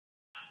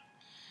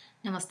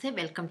Namaste,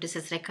 welcome to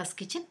Sasreka's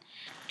kitchen.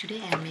 Today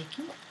I am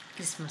making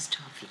Christmas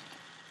toffee.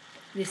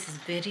 This is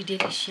very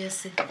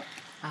delicious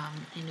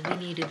and we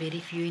need very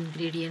few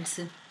ingredients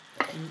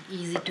and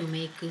easy to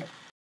make.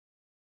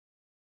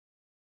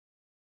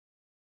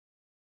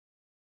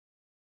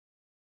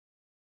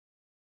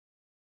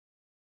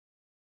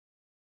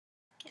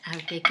 I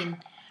have taken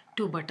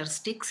 2 butter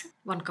sticks,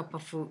 1 cup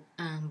of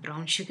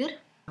brown sugar,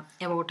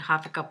 about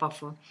half a cup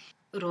of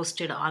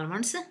roasted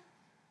almonds,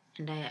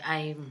 and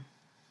I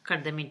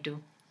cut them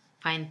into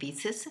fine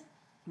pieces,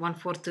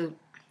 1/4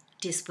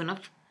 teaspoon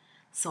of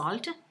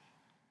salt,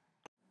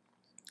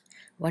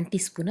 1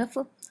 teaspoon of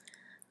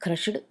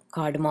crushed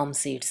cardamom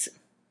seeds,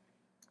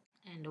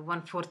 and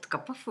 1/4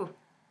 cup of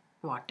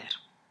water.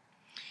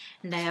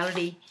 And I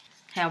already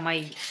have my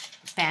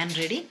pan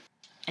ready.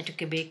 I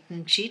took a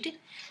baking sheet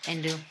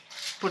and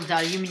put the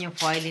aluminum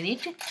foil in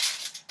it.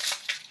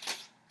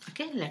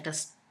 Okay, let us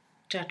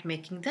start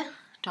making the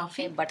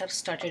toffee. Butter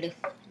started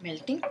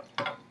melting.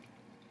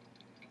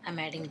 I'm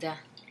adding the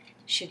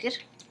sugar.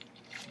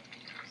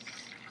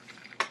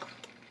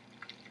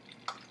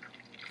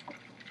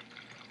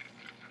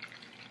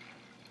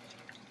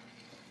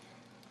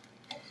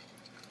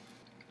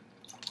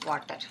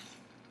 Water.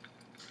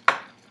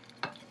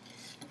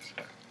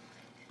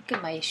 Okay,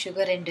 my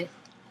sugar and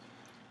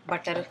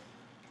butter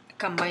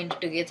combined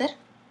together,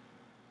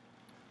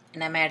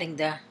 and I'm adding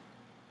the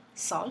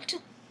salt.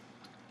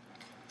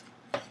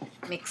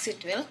 Mix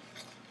it well.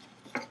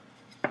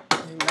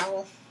 And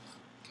now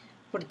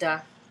put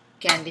the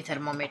candy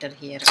thermometer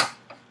here.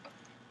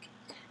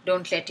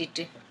 Don't let it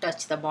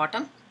touch the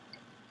bottom.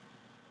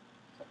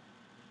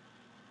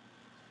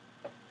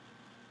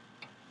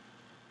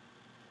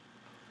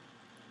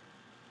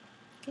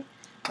 Okay.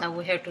 Now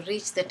we have to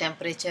reach the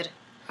temperature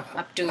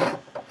up to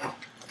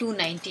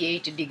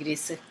 298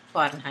 degrees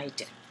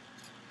Fahrenheit.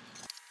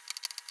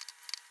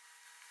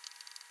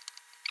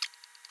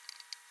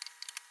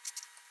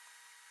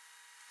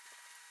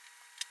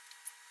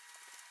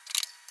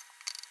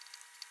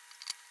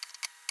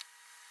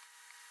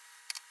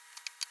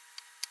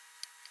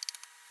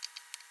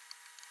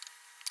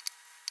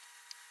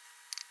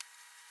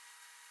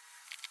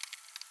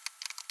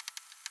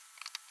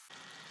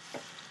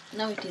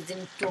 Now it is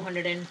in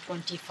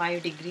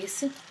 225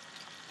 degrees.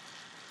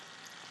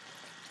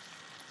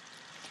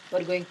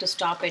 We're going to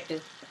stop at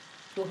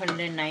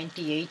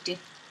 298.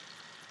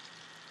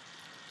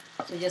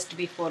 So just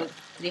before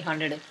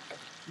 300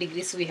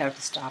 degrees we have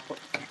to stop.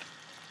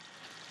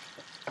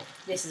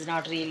 This is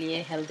not really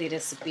a healthy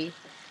recipe,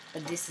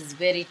 but this is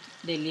very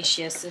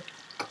delicious.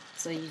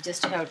 So you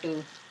just have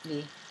to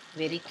be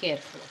very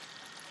careful.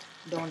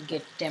 Don't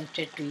get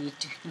tempted to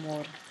eat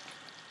more.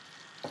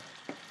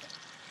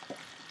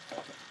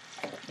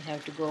 You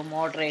have to go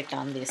moderate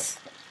on this.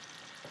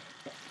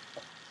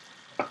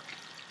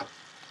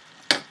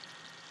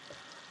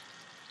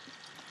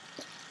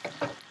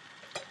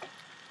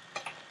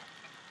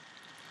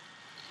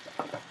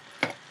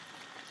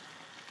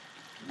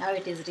 Now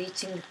it is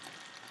reaching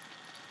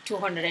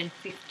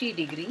 250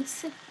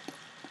 degrees.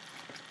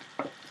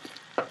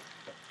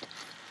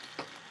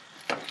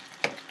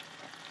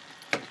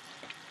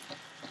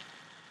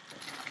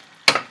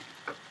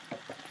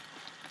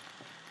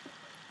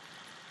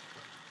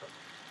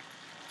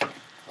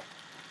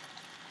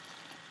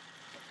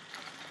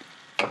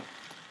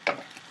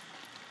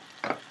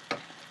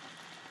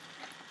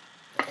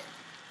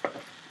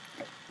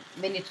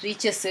 When it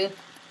reaches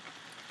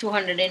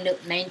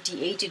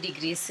 298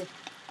 degrees,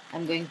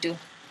 I'm going to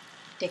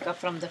take off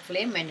from the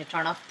flame and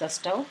turn off the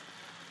stove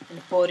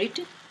and pour it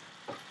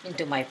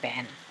into my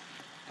pan.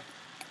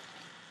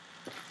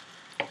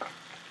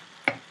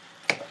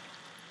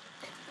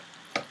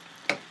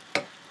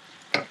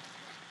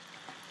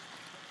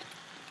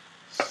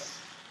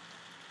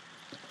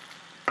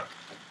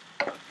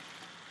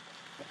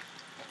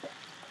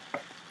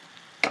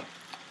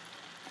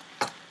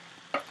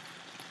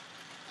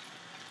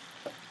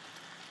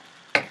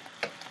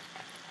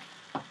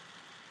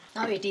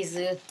 Now it is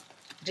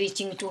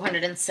reaching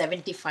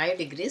 275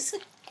 degrees.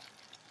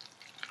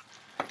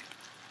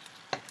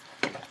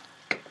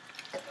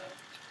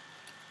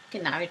 Okay,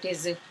 now it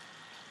is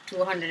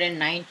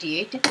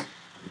 298.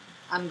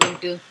 I'm going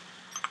to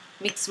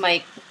mix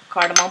my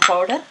cardamom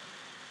powder,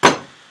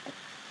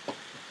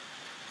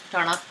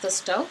 turn off the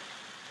stove,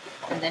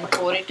 and then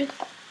pour it.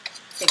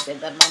 Take the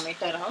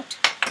thermometer out,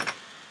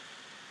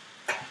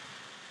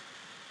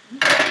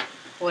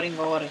 pouring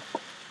over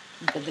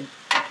into the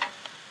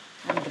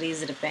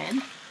ungreased pan.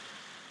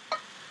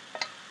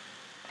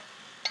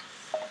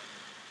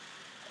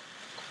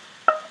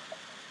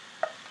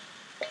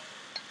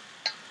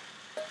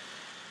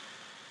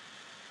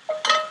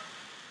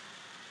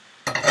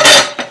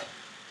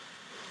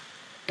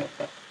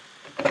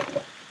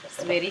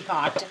 It's very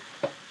hot.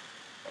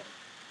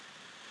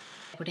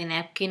 Put a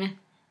napkin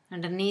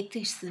underneath.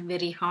 It's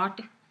very hot,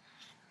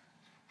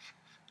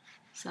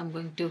 so I'm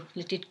going to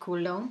let it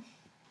cool down.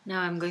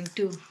 Now I'm going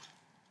to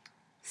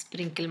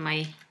sprinkle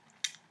my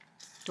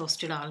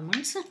toasted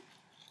almonds.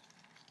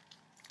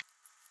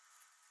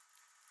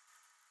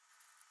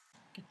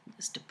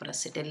 Just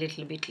press it a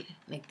little bit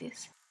like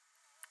this.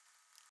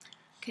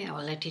 Okay,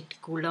 I'll let it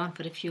cool down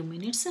for a few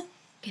minutes.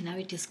 Okay, now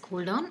it is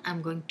cooled down.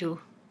 I'm going to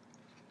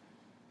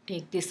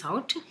take this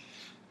out.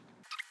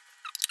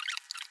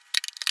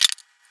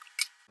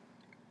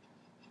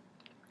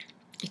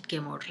 It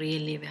came out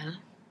really well.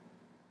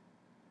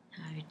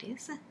 How it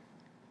is.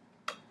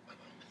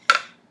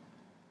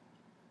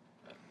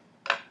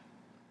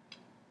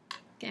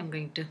 Okay, I'm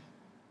going to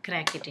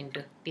crack it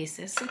into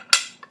pieces.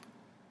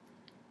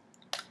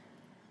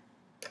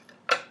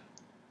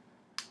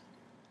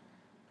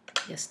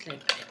 Just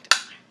like that.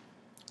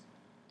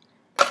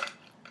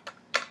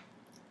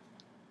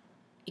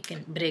 You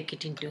can break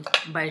it into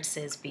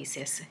bite-sized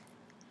pieces.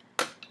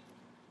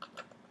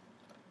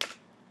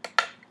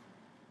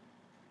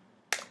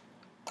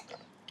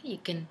 You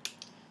can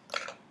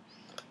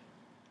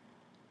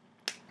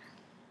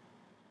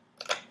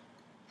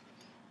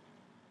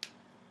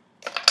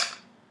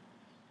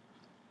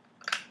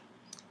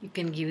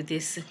give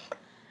this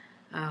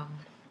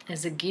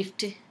as a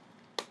gift. It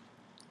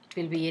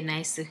will be a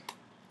nice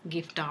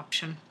gift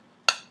option.